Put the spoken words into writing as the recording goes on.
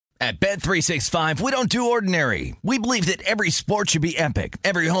At Bet365, we don't do ordinary. We believe that every sport should be epic.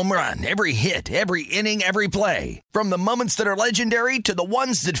 Every home run, every hit, every inning, every play. From the moments that are legendary to the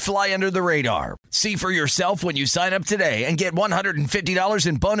ones that fly under the radar. See for yourself when you sign up today and get $150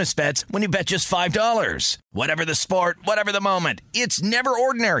 in bonus bets when you bet just $5. Whatever the sport, whatever the moment, it's never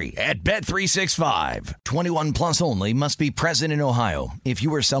ordinary at Bet365. 21 plus only. Must be present in Ohio. If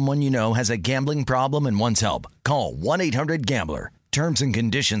you or someone you know has a gambling problem and wants help, call 1-800-GAMBLER. Terms and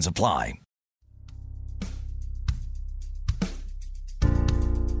conditions apply.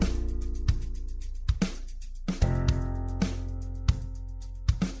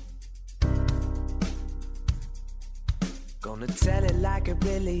 Gonna tell it like it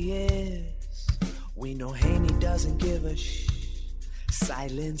really is. We know Haney doesn't give a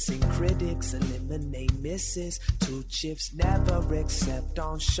Silencing critics, eliminate misses. 2 chips never accept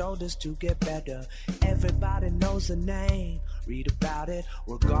on shoulders to get better. Everybody knows the name. Read about it.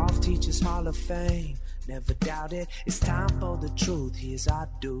 We're Golf Teachers Hall of Fame. Never doubt it. It's time for the truth. Here's our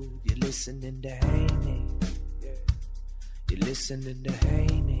dude. You're listening to Haney. You're listening to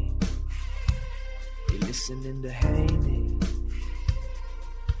Haney. You're listening to Haney.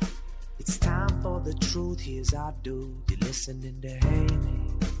 It's time for the truth. Here's our dude. You're listening to Haney.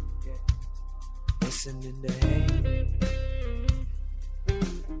 Listening to Haney.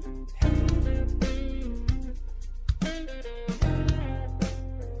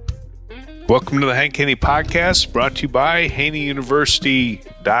 Welcome to the Hank Haney Podcast, brought to you by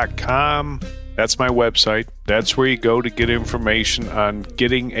HaneyUniversity.com. That's my website. That's where you go to get information on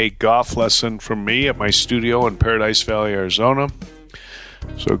getting a golf lesson from me at my studio in Paradise Valley, Arizona.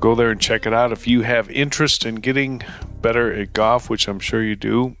 So go there and check it out. If you have interest in getting better at golf, which I'm sure you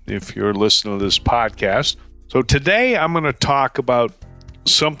do if you're listening to this podcast. So today I'm going to talk about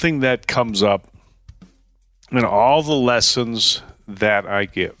something that comes up in all the lessons that I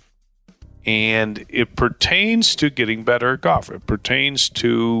give. And it pertains to getting better at golf. It pertains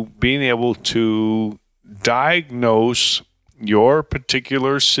to being able to diagnose your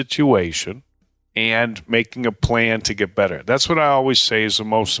particular situation and making a plan to get better. That's what I always say is the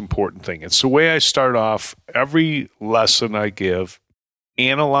most important thing. It's the way I start off every lesson I give.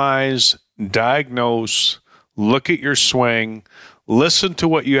 Analyze, diagnose, look at your swing, listen to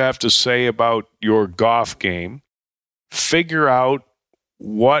what you have to say about your golf game, figure out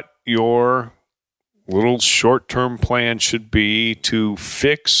what your little short-term plan should be to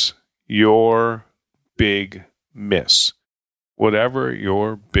fix your big miss. Whatever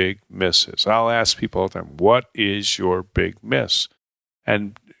your big miss is. I'll ask people all the time, what is your big miss?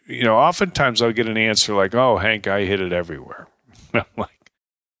 And, oftentimes I'll get an answer like, oh, Hank, I hit it everywhere. I'm like,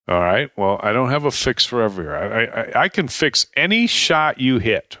 all right, well, I don't have a fix for everywhere. I can fix any shot you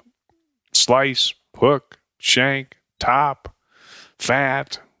hit. Slice, hook, shank, top,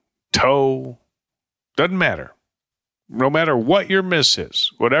 fat, toe, doesn't matter. No matter what your miss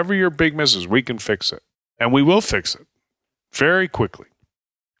is, whatever your big miss is, we can fix it. And we will fix it very quickly.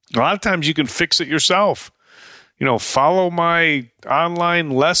 A lot of times you can fix it yourself. Follow my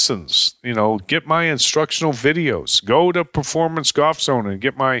online lessons, get my instructional videos, go to Performance Golf Zone and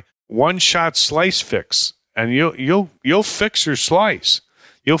get my one-shot slice fix, and you'll fix your slice.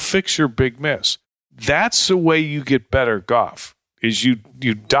 You'll fix your big miss. That's the way you get better at golf, is you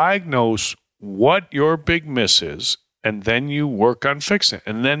diagnose what your big miss is, and then you work on fixing it.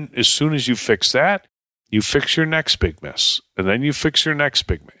 And then as soon as you fix that, you fix your next big miss, and then you fix your next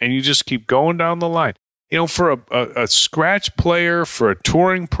big miss, and you just keep going down the line. For a scratch player, for a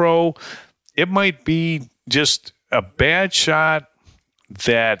touring pro, it might be just a bad shot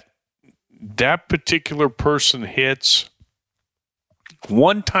that particular person hits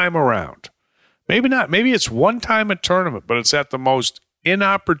one time around. Maybe not. Maybe it's one time a tournament, but it's at the most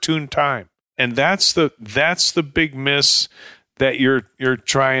inopportune time. And that's the big miss that you're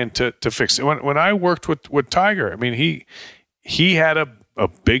trying to fix. When I worked with Tiger, I mean, he had a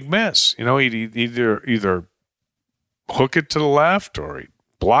big miss. He'd either hook it to the left or he'd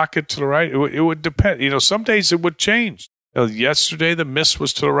block it to the right. It would depend. Some days it would change. Yesterday the miss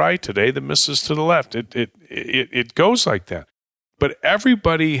was to the right. Today the miss is to the left. It goes like that. But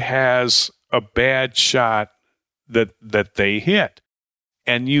everybody has a bad shot that they hit.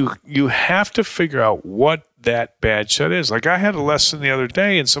 And you have to figure out what that bad shot is. Like I had a lesson the other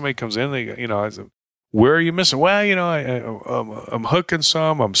day, and somebody comes in, I said, where are you missing? Well, I'm hooking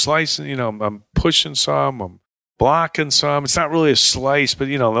some, I'm slicing, I'm pushing some, I'm blocking some. It's not really a slice, but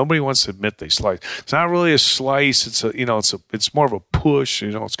nobody wants to admit they slice. It's not really a slice. It's more of a push.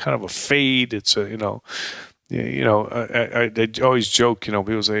 It's kind of a fade. It's I always joke,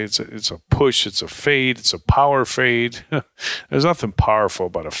 people say it's a push, it's a fade, it's a power fade. There's nothing powerful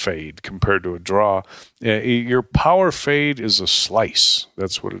about a fade compared to a draw. Your power fade is a slice.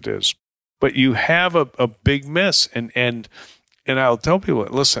 That's what it is. But you have a big miss. And I'll tell people,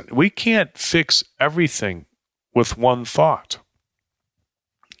 listen, we can't fix everything with one thought.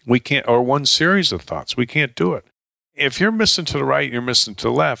 We can't, or one series of thoughts. We can't do it. If you're missing to the right, you're missing to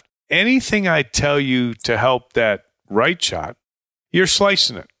the left. Anything I tell you to help that right shot, you're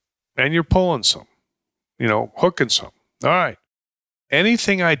slicing it and you're pulling some, hooking some. All right.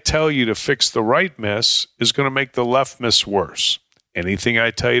 Anything I tell you to fix the right miss is going to make the left miss worse. Anything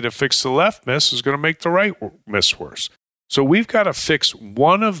I tell you to fix the left miss is going to make the right miss worse. So we've got to fix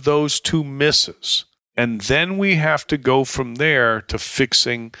one of those two misses. And then we have to go from there to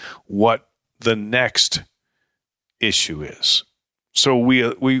fixing what the next issue is. So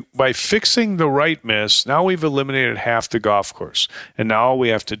we by fixing the right miss, now we've eliminated half the golf course. And now all we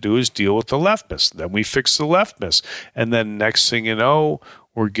have to do is deal with the left miss. Then we fix the left miss. And then next thing you know,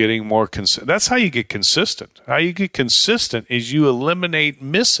 we're getting more consistent. That's how you get consistent. How you get consistent is you eliminate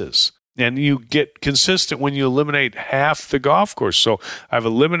misses. And you get consistent when you eliminate half the golf course. So I've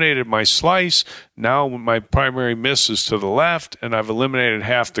eliminated my slice. Now my primary miss is to the left, and I've eliminated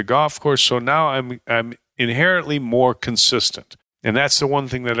half the golf course. So now I'm inherently more consistent. And that's the one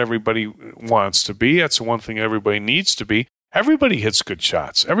thing that everybody wants to be. That's the one thing everybody needs to be. Everybody hits good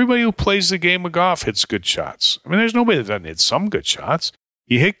shots. Everybody who plays the game of golf hits good shots. I mean, there's nobody that doesn't hit some good shots.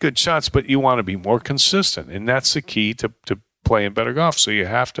 You hit good shots, but you want to be more consistent. And that's the key to playing better golf. So you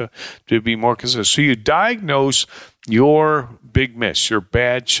have to be more consistent. So you diagnose your big miss, your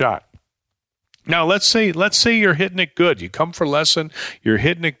bad shot. Now, let's say you're hitting it good. You come for a lesson, you're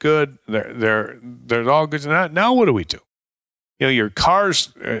hitting it good. They're all good. Now what do we do? Your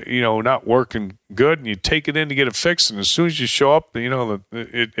car's, not working good, and you take it in to get it fixed, and as soon as you show up,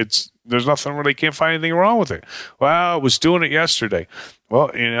 there's nothing really, can't find anything wrong with it. Well, it was doing it yesterday. Well,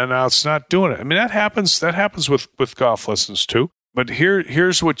 now it's not doing it. I mean, that happens with golf lessons too. But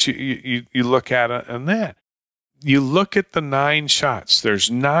here's what you look at on that. You look at the 9 shots. There's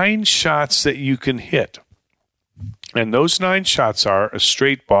 9 shots that you can hit. And those 9 shots are a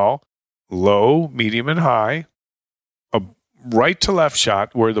straight ball, low, medium, and high, a right to left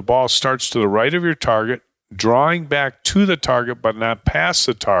shot where the ball starts to the right of your target, drawing back to the target but not past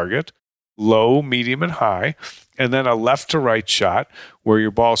the target, low, medium, and high, and then a left to right shot where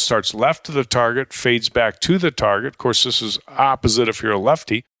your ball starts left to the target, fades back to the target. Of course, this is opposite if you're a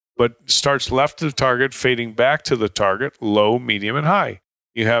lefty, but starts left to the target, fading back to the target, low, medium, and high.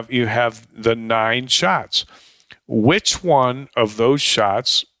 You have the 9 shots. Which one of those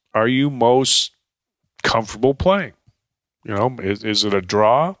shots are you most comfortable playing? Is it a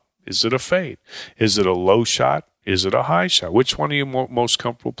draw? Is it a fade? Is it a low shot? Is it a high shot? Which one are you most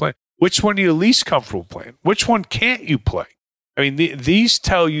comfortable playing? Which one are you least comfortable playing? Which one can't you play? I mean, these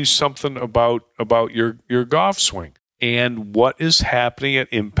tell you something about your golf swing and what is happening at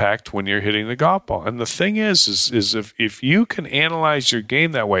impact when you're hitting the golf ball. And the thing is if you can analyze your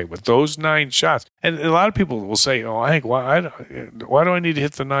game that way with those 9 shots, and a lot of people will say, "Oh, Hank, why do I need to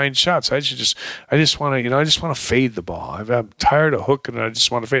hit the 9 shots? I just want to fade the ball. I'm tired of hooking, and I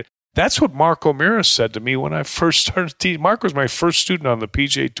just want to fade." That's what Mark O'Meara said to me when I first started teaching. Mark was my first student on the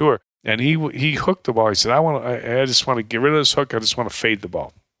PGA Tour, and he hooked the ball. He said, I just want to get rid of this hook. I just want to fade the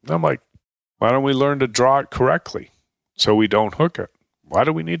ball. And I'm like, why don't we learn to draw it correctly so we don't hook it? Why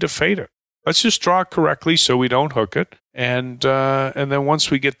do we need to fade it? Let's just draw it correctly so we don't hook it. And then once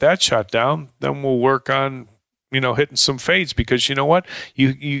we get that shot down, then we'll work on, hitting some fades, because you know what?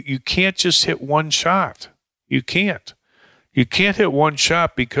 You can't just hit one shot. You can't. You can't hit one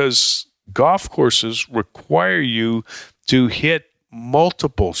shot because golf courses require you to hit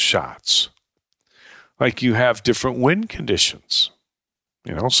multiple shots. Like you have different wind conditions.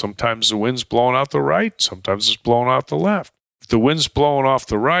 Sometimes the wind's blowing out the right, sometimes it's blowing out the left. If the wind's blowing off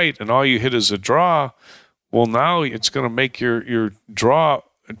the right and all you hit is a draw, well, now it's going to make your draw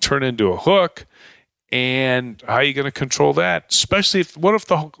turn into a hook. And how are you going to control that? Especially what if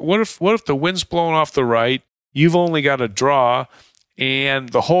the wind's blowing off the right, you've only got a draw, and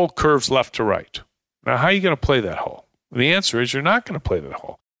the hole curves left to right. Now, how are you going to play that hole? And the answer is you're not going to play that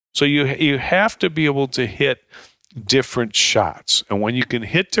hole. So you have to be able to hit different shots. And when you can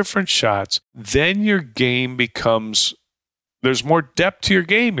hit different shots, then your game becomes, there's more depth to your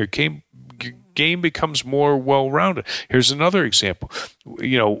game. Your game becomes more well-rounded. Here's another example.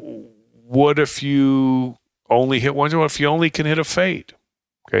 What if you only hit one? What if you only can hit a fade?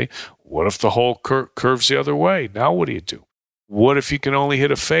 Okay. What if the hole curves the other way? Now what do you do? What if you can only hit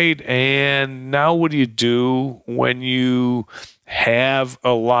a fade? And now what do you do when you have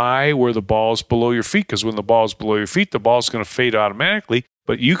a lie where the ball's below your feet? Because when the ball's below your feet, the ball's going to fade automatically,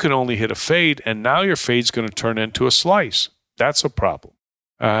 but you can only hit a fade, and now your fade's going to turn into a slice. That's a problem.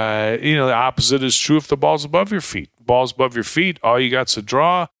 The opposite is true if the ball's above your feet. Ball's above your feet, all you got's a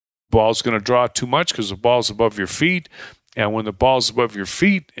draw. Ball's going to draw too much because the ball's above your feet. And when the ball's above your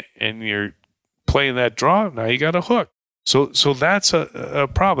feet and you're playing that draw, now you got a hook. So that's a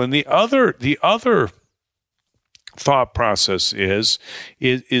problem. The other thought process is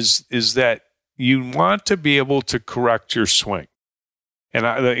that you want to be able to correct your swing. And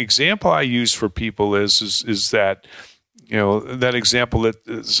the example I use for people is that, that example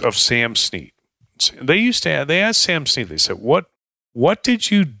of Sam Snead. They asked Sam Snead, they said, what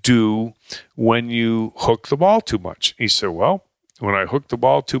did you do when you hooked the ball too much? He said, well, when I hooked the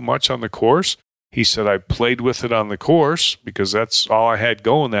ball too much on the course, he said, I played with it on the course because that's all I had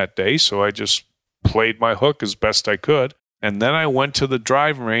going that day. So I just played my hook as best I could. And then I went to the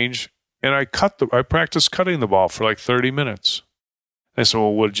driving range and I practiced cutting the ball for like 30 minutes. I said,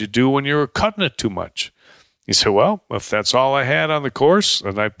 well, what did you do when you were cutting it too much? He said, well, if that's all I had on the course,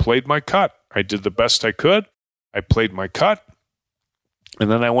 and I played my cut. I did the best I could. I played my cut. And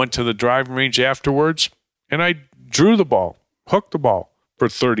then I went to the driving range afterwards and I drew the ball, hooked the ball for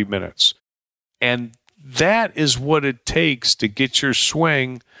 30 minutes. And that is what it takes to get your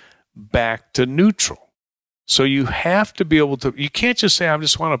swing back to neutral. So you have to be able to, you can't just say, I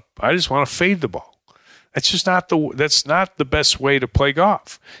just want to fade the ball. That's not the best way to play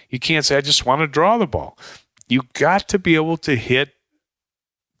golf. You can't say, I just want to draw the ball. You got to be able to hit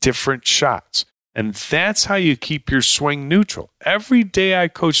different shots. And that's how you keep your swing neutral. Every day I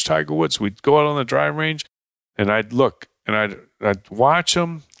coached Tiger Woods, we'd go out on the driving range and I'd look and I'd watch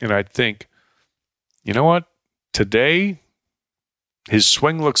him and I'd think, you know what? Today, his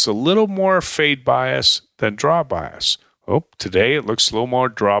swing looks a little more fade bias than draw bias. Oh, today it looks a little more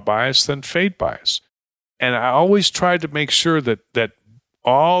draw bias than fade bias. And I always tried to make sure that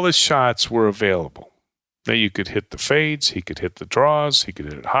all the shots were available. That you could hit the fades, he could hit the draws, he could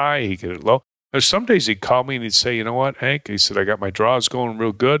hit it high, he could hit it low. There's some days he'd call me and he'd say, you know what, Hank? He said, I got my draws going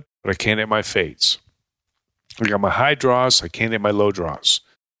real good, but I can't hit my fades. I got my high draws, I can't hit my low draws.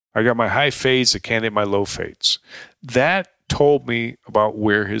 I got my high fades, I can't hit my low fades. That told me about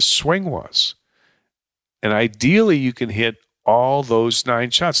where his swing was. And ideally, you can hit all those 9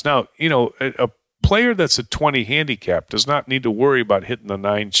 shots. Now, a player that's a 20 handicap does not need to worry about hitting the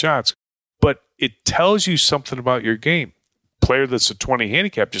 9 shots, but it tells you something about your game. Player that's a 20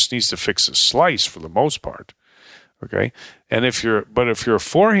 handicap just needs to fix his slice for the most part. Okay. And if you're a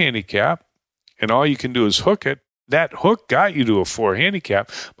 4 handicap and all you can do is hook it, that hook got you to a 4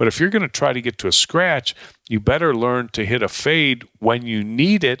 handicap. But if you're going to try to get to a scratch, you better learn to hit a fade when you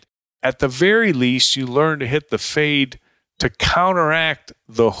need it. At the very least, you learn to hit the fade to counteract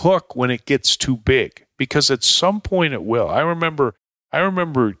the hook when it gets too big, because at some point it will. I remember,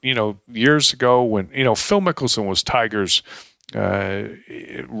 years ago when, Phil Mickelson was Tiger's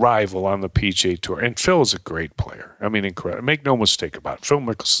rival on the PGA Tour. And Phil is a great player. I mean, incredible. Make no mistake about it. Phil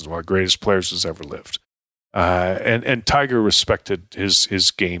Mickelson is one of the greatest players who's ever lived. And Tiger respected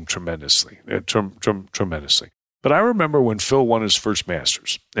his game tremendously. Tremendously. But I remember when Phil won his first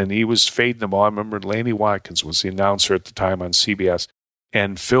Masters, and he was fading the ball. I remember Lanny Watkins was the announcer at the time on CBS,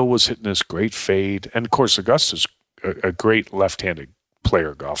 and Phil was hitting this great fade. And, of course, Augusta's a great left-handed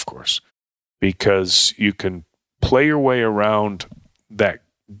player golf course, because you can play your way around that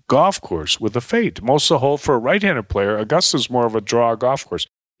golf course with a fade. Most of the hole for a right-handed player, Augusta's more of a draw golf course.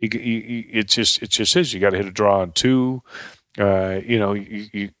 It just is. You got to hit a draw on 2.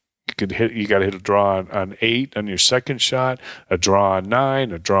 You got to hit a draw on 8 on your second shot, a draw on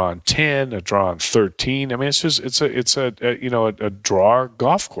 9, a draw on 10, a draw on 13. I mean, it's a draw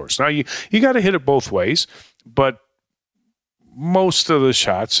golf course. Now you got to hit it both ways, but most of the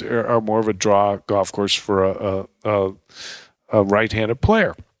shots are more of a draw golf course for a right-handed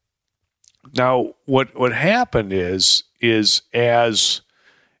player. Now, what happened is as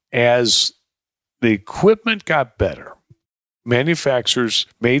the equipment got better, manufacturers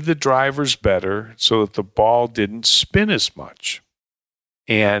made the drivers better so that the ball didn't spin as much.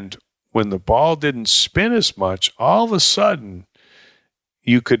 And when the ball didn't spin as much, all of a sudden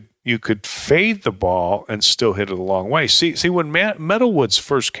you could fade the ball and still hit it a long way. See when Metalwoods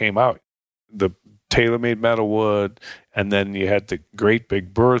first came out, the TaylorMade Metalwood, and then you had the Great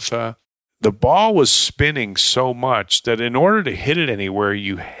Big Bertha, the ball was spinning so much that in order to hit it anywhere,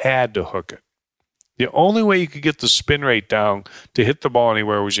 you had to hook it. The only way you could get the spin rate down to hit the ball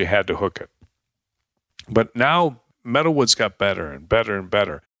anywhere was you had to hook it. But now metalwoods got better and better and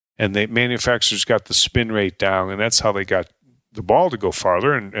better. And the manufacturers got the spin rate down, and that's how they got the ball to go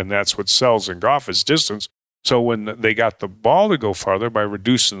farther, and that's what sells in golf is distance. So when they got the ball to go farther by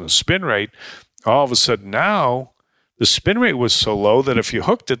reducing the spin rate, all of a sudden now the spin rate was so low that if you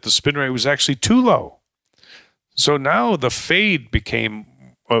hooked it, the spin rate was actually too low. So now the fade became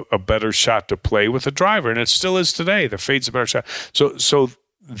a better shot to play with a driver, and it still is today. The fade's a better shot. So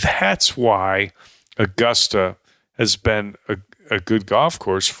that's why Augusta has been a good golf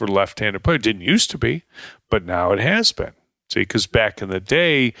course for left-handed players. It didn't used to be, but now it has been. See, because back in the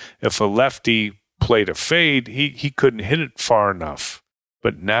day, if a lefty played a fade, he couldn't hit it far enough.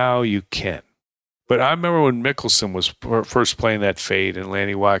 But now you can. But I remember when Mickelson was first playing that fade and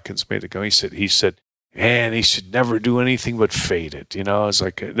Lanny Watkins made it go, he said, man, he should never do anything but fade it. You know, it's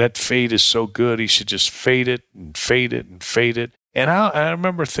like that fade is so good. He should just fade it and fade it and fade it. And I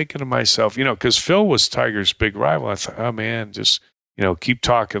remember thinking to myself, you know, because Phil was Tiger's big rival. I thought, oh, man, just, you know, keep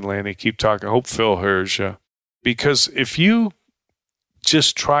talking, Lanny, keep talking. I hope Phil hears you. Because if you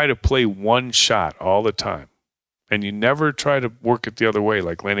just try to play one shot all the time and you never try to work it the other way,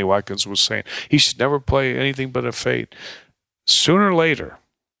 like Lanny Watkins was saying, he should never play anything but a fade. Sooner or later,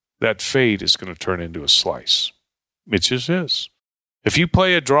 that fade is going to turn into a slice. It just is. If you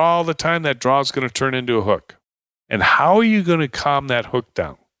play a draw all the time, that draw is going to turn into a hook. And how are you going to calm that hook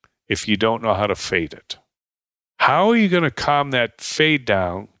down if you don't know how to fade it? How are you going to calm that fade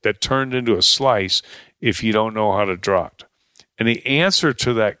down that turned into a slice if you don't know how to draw it? And the answer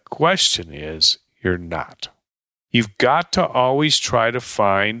to that question is you're not. You've got to always try to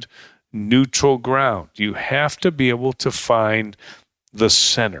find neutral ground. You have to be able to find the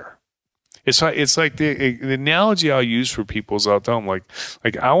center. It's like the analogy I'll use for people is I'll tell them like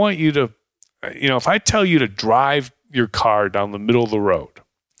I want you to, you know, if I tell you to drive your car down the middle of the road,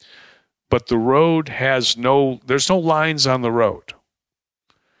 but the road there's no lines on the road.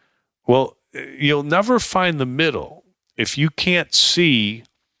 Well, you'll never find the middle if you can't see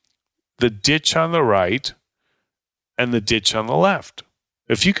the ditch on the right and the ditch on the left.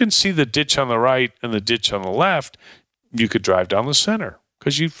 If you can see the ditch on the right and the ditch on the left, you could drive down the center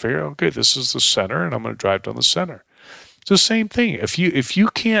because you figure, okay, this is the center and I'm going to drive down the center. It's the same thing. If you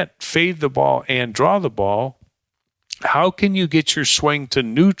can't fade the ball and draw the ball, how can you get your swing to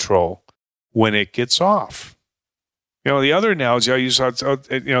neutral when it gets off? You know, the other analogy I use, to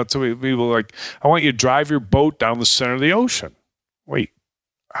people like, I want you to drive your boat down the center of the ocean. Wait,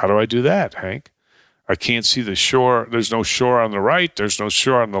 how do I do that, Hank? I can't see the shore. There's no shore on the right. There's no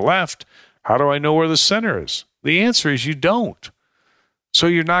shore on the left. How do I know where the center is? The answer is you don't. So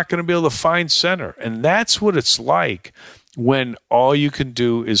you're not going to be able to find center. And that's what it's like when all you can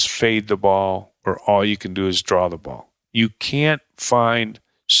do is fade the ball or all you can do is draw the ball. You can't find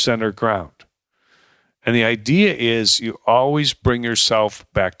center ground. And the idea is you always bring yourself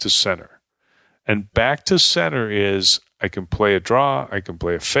back to center. And back to center is I can play a draw, I can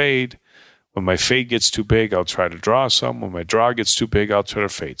play a fade. When my fade gets too big, I'll try to draw some. When my draw gets too big, I'll try to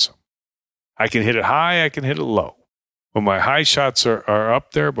fade some. I can hit it high, I can hit it low. When my high shots are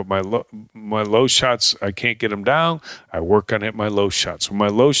up there, but my low shots, I can't get them down, I work on hitting my low shots. When my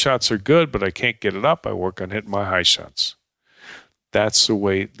low shots are good, but I can't get it up, I work on hitting my high shots. That's the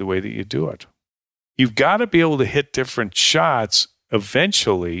way that you do it. You've got to be able to hit different shots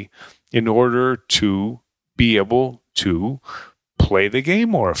eventually in order to be able to play the game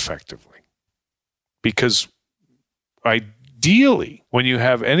more effectively. Because ideally, when you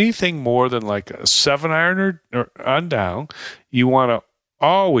have anything more than like a 7-iron or on down, you want to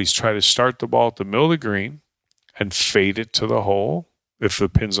always try to start the ball at the middle of the green and fade it to the hole if the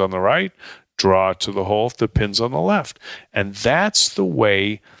pin's on the right, draw it to the hole if the pin's on the left. And that's the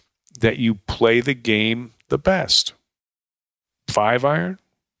way that you play the game the best. 5-iron,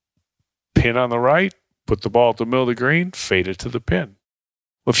 pin on the right, put the ball at the middle of the green, fade it to the pin.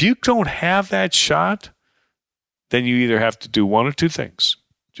 Well, if you don't have that shot, then you either have to do one or two things.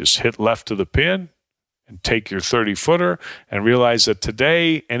 Just hit left to the pin and take your 30-footer and realize that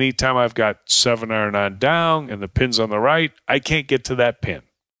today, anytime I've got 7-iron on down and the pin's on the right, I can't get to that pin.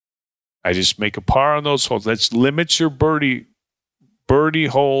 I just make a par on those holes. That limits your birdie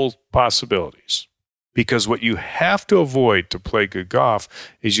hole possibilities. Because what you have to avoid to play good golf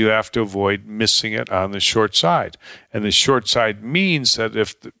is you have to avoid missing it on the short side. And the short side means that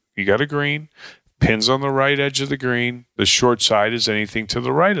if you got a green, pin's on the right edge of the green, the short side is anything to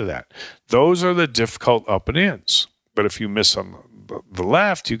the right of that. Those are the difficult up and ins. But if you miss on the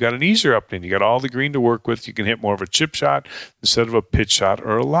left, you got an easier up and in. You got all the green to work with. You can hit more of a chip shot instead of a pitch shot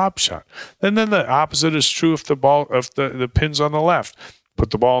or a lob shot. And then the opposite is true if the pin's on the left. Put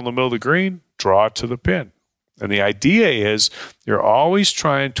the ball in the middle of the green, draw it to the pin. And the idea is you're always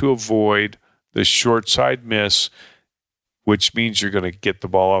trying to avoid the short side miss, which means you're going to get the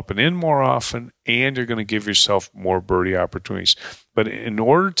ball up and in more often, and you're going to give yourself more birdie opportunities. But in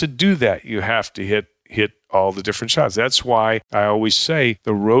order to do that, you have to hit all the different shots. That's why I always say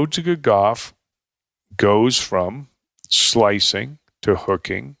the road to good golf goes from slicing to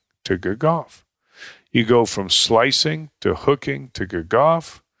hooking to good golf. You go from slicing to hooking to good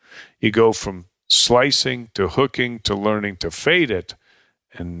golf. You go from slicing to hooking to learning to fade it.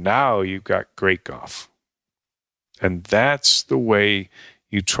 And now you've got great golf. And that's the way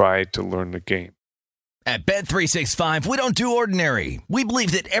you try to learn the game. At Bet365, we don't do ordinary. We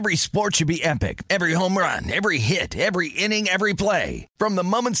believe that every sport should be epic. Every home run, every hit, every inning, every play. From the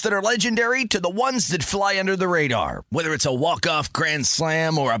moments that are legendary to the ones that fly under the radar. Whether it's a walk-off grand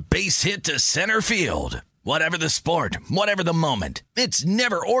slam or a base hit to center field. Whatever the sport, whatever the moment. It's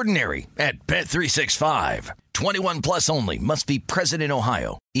never ordinary at Bet365. 21 plus only. Must be present in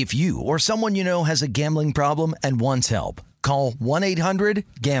Ohio. If you or someone you know has a gambling problem and wants help, call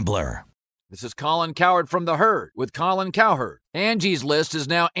 1-800-GAMBLER. This is Colin Cowherd from The Herd with Colin Cowherd. Angie's List is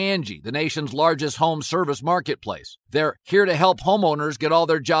now Angie, the nation's largest home service marketplace. They're here to help homeowners get all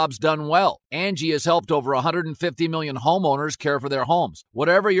their jobs done well. Angie has helped over 150 million homeowners care for their homes.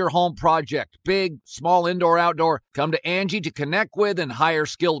 Whatever your home project, big, small, indoor, outdoor, come to Angie to connect with and hire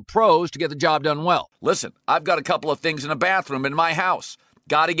skilled pros to get the job done well. Listen, I've got a couple of things in a bathroom in my house.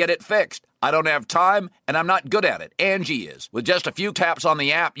 Got to get it fixed. I don't have time, and I'm not good at it. Angie is. With just a few taps on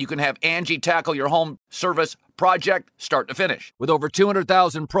the app, you can have Angie tackle your home service project start to finish. With over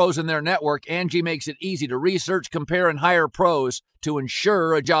 200,000 pros in their network, Angie makes it easy to research, compare, and hire pros to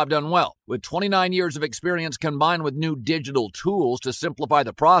ensure a job done well. With 29 years of experience combined with new digital tools to simplify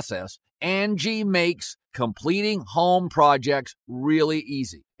the process, Angie makes completing home projects really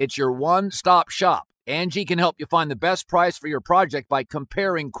easy. It's your one-stop shop. Angie can help you find the best price for your project by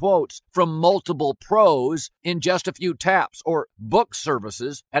comparing quotes from multiple pros in just a few taps, or book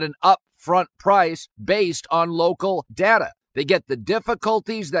services at an upfront price based on local data. They get the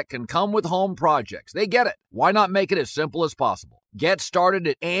difficulties that can come with home projects. They get it. Why not make it as simple as possible? Get started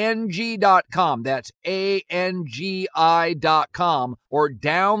at Angie.com. That's ANGI.com, or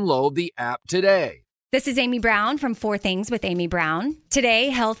download the app today. This is Amy Brown from 4 Things with Amy Brown.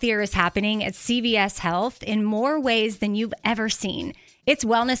 Today, healthier is happening at CVS Health in more ways than you've ever seen. It's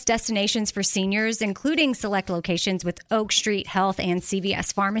wellness destinations for seniors, including select locations with Oak Street Health and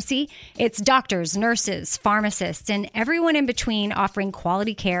CVS Pharmacy. It's doctors, nurses, pharmacists, and everyone in between offering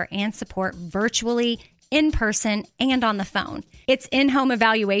quality care and support virtually, in person, and on the phone. It's in-home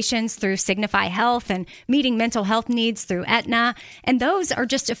evaluations through Signify Health and meeting mental health needs through Aetna. And those are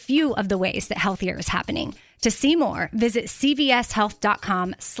just a few of the ways that healthier is happening. To see more, visit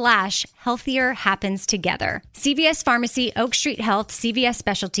cvshealth.com/healthier happens together. CVS Pharmacy, Oak Street Health, CVS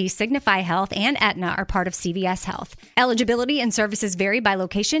Specialty, Signify Health, and Aetna are part of CVS Health. Eligibility and services vary by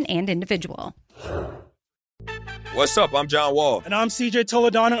location and individual. What's up? I'm John Wall. And I'm CJ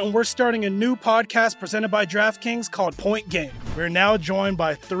Toledano, and we're starting a new podcast presented by DraftKings called Point Game. We're now joined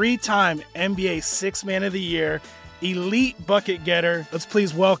by 3-time NBA Sixth Man of the Year, elite bucket getter. Let's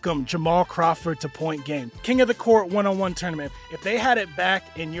please welcome Jamal Crawford to Point Game. King of the Court one-on-one tournament. If they had it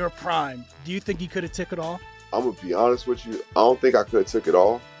back in your prime, do you think you could have took it all? I'm going to be honest with you. I don't think I could have took it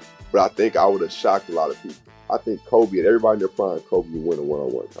all, but I think I would have shocked a lot of people. I think Kobe and everybody in their prime, Kobe would win a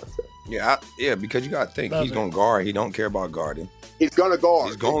one-on-one contest. Yeah, because you got to think. He's going to guard. He don't care about guarding. He's going to guard.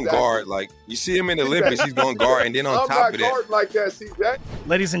 He's going to guard. Like, you see him in the Olympics, he's going to guard. And then on top of that. I'm not guarding like that, CJ.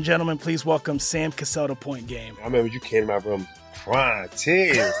 Ladies and gentlemen, please welcome Sam Cassell to Point Game. I remember you came out from prime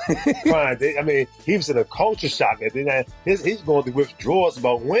 10. Prime. I mean, he was in a culture shock. And then he's going through withdrawals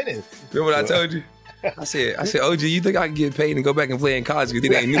about winning. Remember what I told you? I said, OG, you think I can get paid and go back and play in college because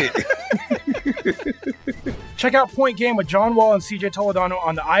it ain't it? Check out Point Game with John Wall and CJ Toledano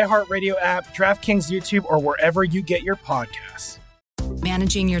on the iHeartRadio app, DraftKings YouTube, or wherever you get your podcasts.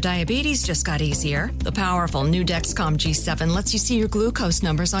 Managing your diabetes just got easier. The powerful new Dexcom G7 lets you see your glucose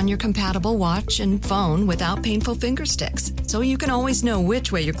numbers on your compatible watch and phone without painful finger sticks, so you can always know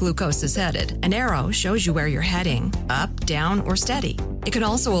which way your glucose is headed. An arrow shows you where you're heading, up, down, or steady. It can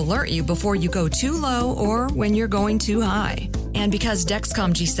also alert you before you go too low or when you're going too high. And because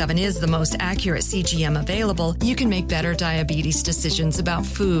Dexcom G7 is the most accurate CGM available, you can make better diabetes decisions about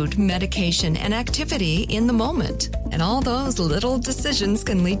food, medication, and activity in the moment. And all those little decisions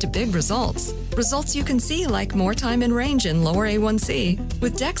can lead to big results. Results you can see, like more time in range and lower A1C.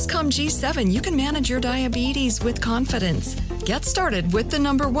 With Dexcom G7, you can manage your diabetes with confidence. Get started with the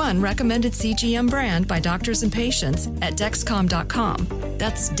 #1 recommended CGM brand by doctors and patients at Dexcom.com.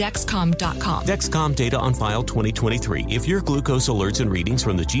 That's Dexcom.com. Dexcom data on file 2023. If your glucose alerts and readings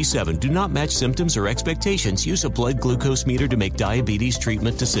from the G7 do not match symptoms or expectations, use a blood glucose meter to make diabetes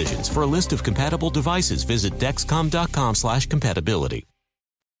treatment decisions. For a list of compatible devices, visit Dexcom.com/compatibility.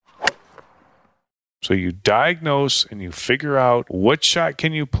 So you diagnose and you figure out what shot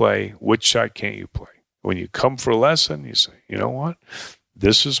can you play, which shot can't you play. When you come for a lesson, you say, you know what?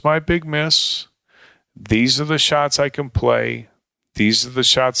 This is my big miss. These are the shots I can play. These are the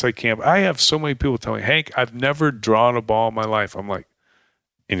shots I can't. I have so many people tell me, Hank, I've never drawn a ball in my life. I'm like,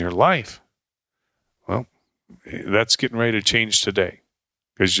 in your life? Well, that's getting ready to change today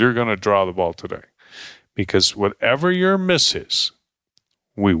because you're going to draw the ball today. Because whatever your miss is,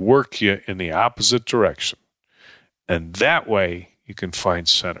 we work you in the opposite direction. And that way you can find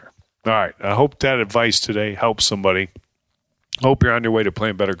center. All right. I hope that advice today helps somebody. Hope you're on your way to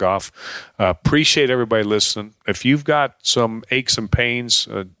playing better golf. Appreciate everybody listening. If you've got some aches and pains,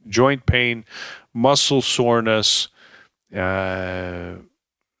 joint pain, muscle soreness, arthritis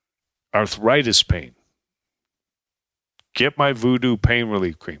pain, get my Voodoo Pain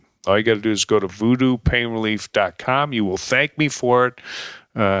Relief Cream. All you got to do is go to voodoopainrelief.com. You will thank me for it.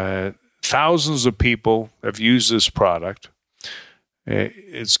 Thousands of people have used this product.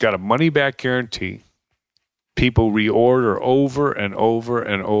 It's got a money-back guarantee. People reorder over and over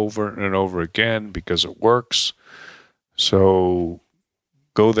and over and over again because it works. So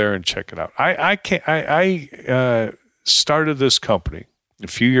go there and check it out. I started this company a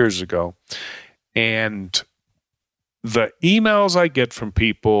few years ago, and the emails I get from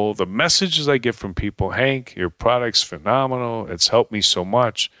people, the messages I get from people, Hank, your product's phenomenal. It's helped me so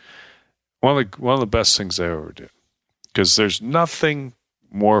much. One of the best things I ever did. Because there's nothing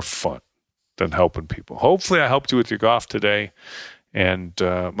more fun than helping people. Hopefully I helped you with your golf today, and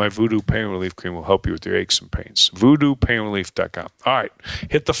my Voodoo Pain Relief Cream will help you with your aches and pains. VoodooPainRelief.com. All right.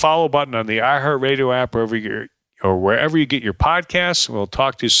 Hit the follow button on the iHeartRadio app wherever you get your podcasts. We'll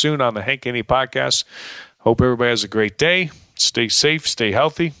talk to you soon on the Hank Haney Podcast. Hope everybody has a great day. Stay safe, stay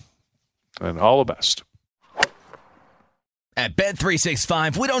healthy, and all the best. At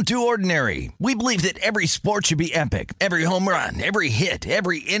Bet365, we don't do ordinary. We believe that every sport should be epic. Every home run, every hit,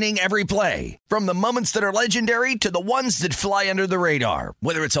 every inning, every play. From the moments that are legendary to the ones that fly under the radar.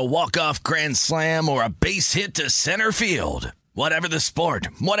 Whether it's a walk-off grand slam or a base hit to center field. Whatever the sport,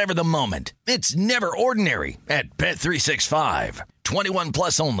 whatever the moment. It's never ordinary at Bet365. 21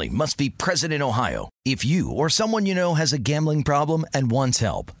 plus only. Must be present in Ohio. If you or someone you know has a gambling problem and wants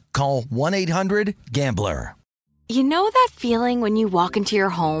help, call 1-800-GAMBLER. You know that feeling when you walk into your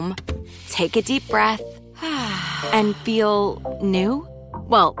home, take a deep breath, and feel new?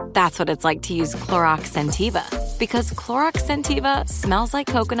 Well, that's what it's like to use Clorox Scentiva. Because Clorox Scentiva smells like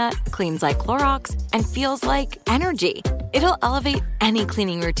coconut, cleans like Clorox, and feels like energy. It'll elevate any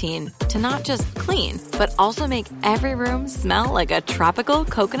cleaning routine to not just clean, but also make every room smell like a tropical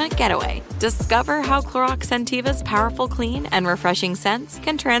coconut getaway. Discover how Clorox Scentiva's powerful clean and refreshing scents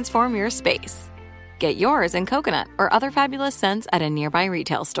can transform your space. Get yours in coconut or other fabulous scents at a nearby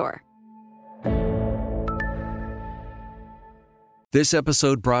retail store. This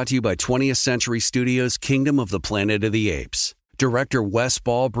episode brought to you by 20th Century Studios' Kingdom of the Planet of the Apes. Director Wes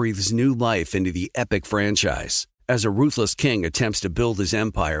Ball breathes new life into the epic franchise. As a ruthless king attempts to build his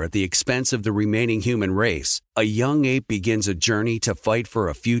empire at the expense of the remaining human race, a young ape begins a journey to fight for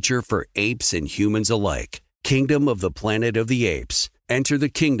a future for apes and humans alike. Kingdom of the Planet of the Apes. Enter the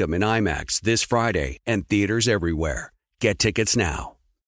kingdom in IMAX this Friday and theaters everywhere. Get tickets now.